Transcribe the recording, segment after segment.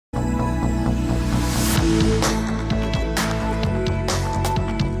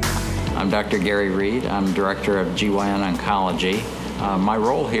Dr. Gary Reid. I'm Director of GYN Oncology. My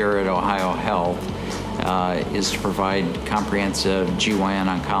role here at Ohio Health is to provide comprehensive GYN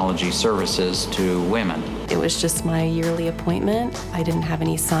oncology services to women. It was just my yearly appointment. I didn't have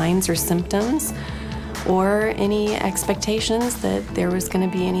any signs or symptoms or any expectations that there was going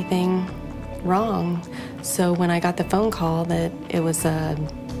to be anything wrong. So when I got the phone call that it was a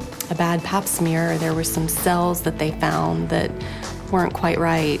bad pap smear, there were some cells that they found that weren't quite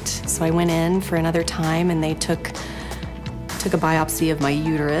right. So I went in for another time and they took a biopsy of my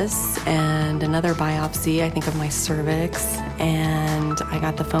uterus and another biopsy, I think, of my cervix. And I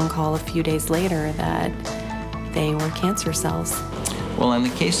got the phone call a few days later that they were cancer cells. Well, in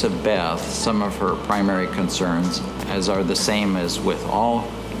the case of Beth, some of her primary concerns, as are the same as with all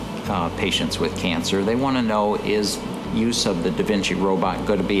patients with cancer, they want to know, is use of the Da Vinci robot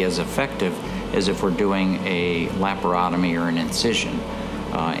going to be as effective as if we're doing a laparotomy or an incision?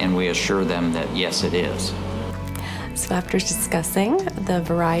 And we assure them that yes, it is. So after discussing the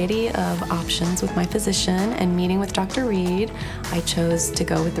variety of options with my physician and meeting with Dr. Reid, I chose to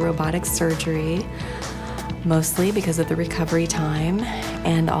go with the robotic surgery, mostly because of the recovery time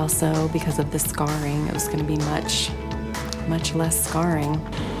and also because of the scarring. It was going to be much less scarring.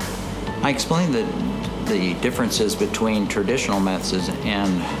 I explained that the differences between traditional methods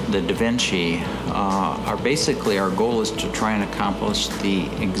and the Da Vinci are basically, our goal is to try and accomplish the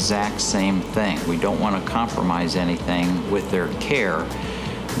exact same thing. We don't want to compromise anything with their care,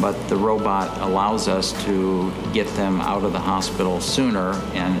 but the robot allows us to get them out of the hospital sooner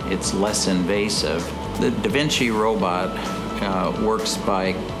and it's less invasive. The Da Vinci robot works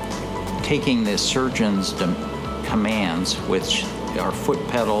by taking the surgeon's commands, which are foot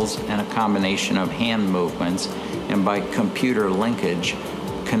pedals and a combination of hand movements, and by computer linkage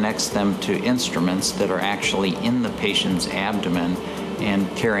connects them to instruments that are actually in the patient's abdomen and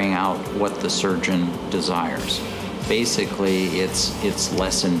carrying out what the surgeon desires. Basically, it's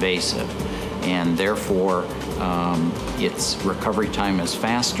less invasive, and therefore its recovery time is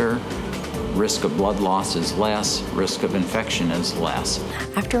faster, risk of blood loss is less, risk of infection is less.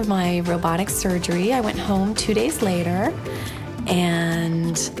 After my robotic surgery, I went home 2 days later,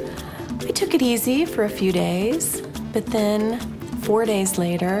 and I took it easy for a few days, but then 4 days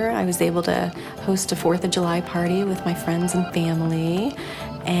later, I was able to host a 4th of July party with my friends and family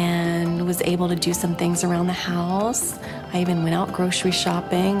and was able to do some things around the house. I even went out grocery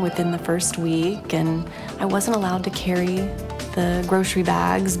shopping within the first week, and I wasn't allowed to carry the grocery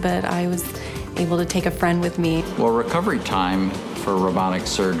bags, but I was able to take a friend with me. Well, recovery time for robotic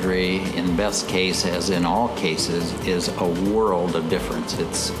surgery, in Beth's case, as in all cases, is a world of difference.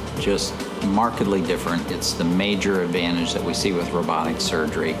 It's just markedly different. It's the major advantage that we see with robotic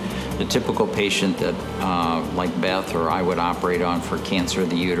surgery. The typical patient that, like Beth or I would operate on for cancer of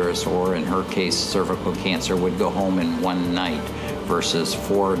the uterus, or in her case, cervical cancer, would go home in one night versus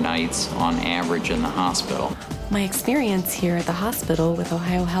 4 nights on average in the hospital. My experience here at the hospital with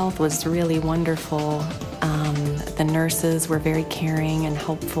Ohio Health was really wonderful. The nurses were very caring and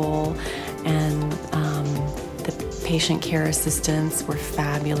helpful, and the patient care assistants were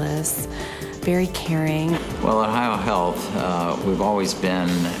fabulous, very caring. Well, at Ohio Health, we've always been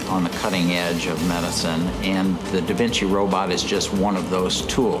on the cutting edge of medicine, and the Da Vinci robot is just one of those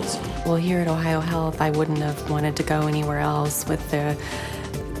tools. Well, here at Ohio Health, I wouldn't have wanted to go anywhere else with the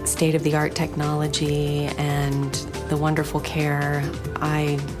state-of-the-art technology and the wonderful care.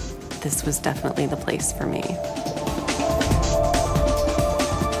 This was definitely the place for me.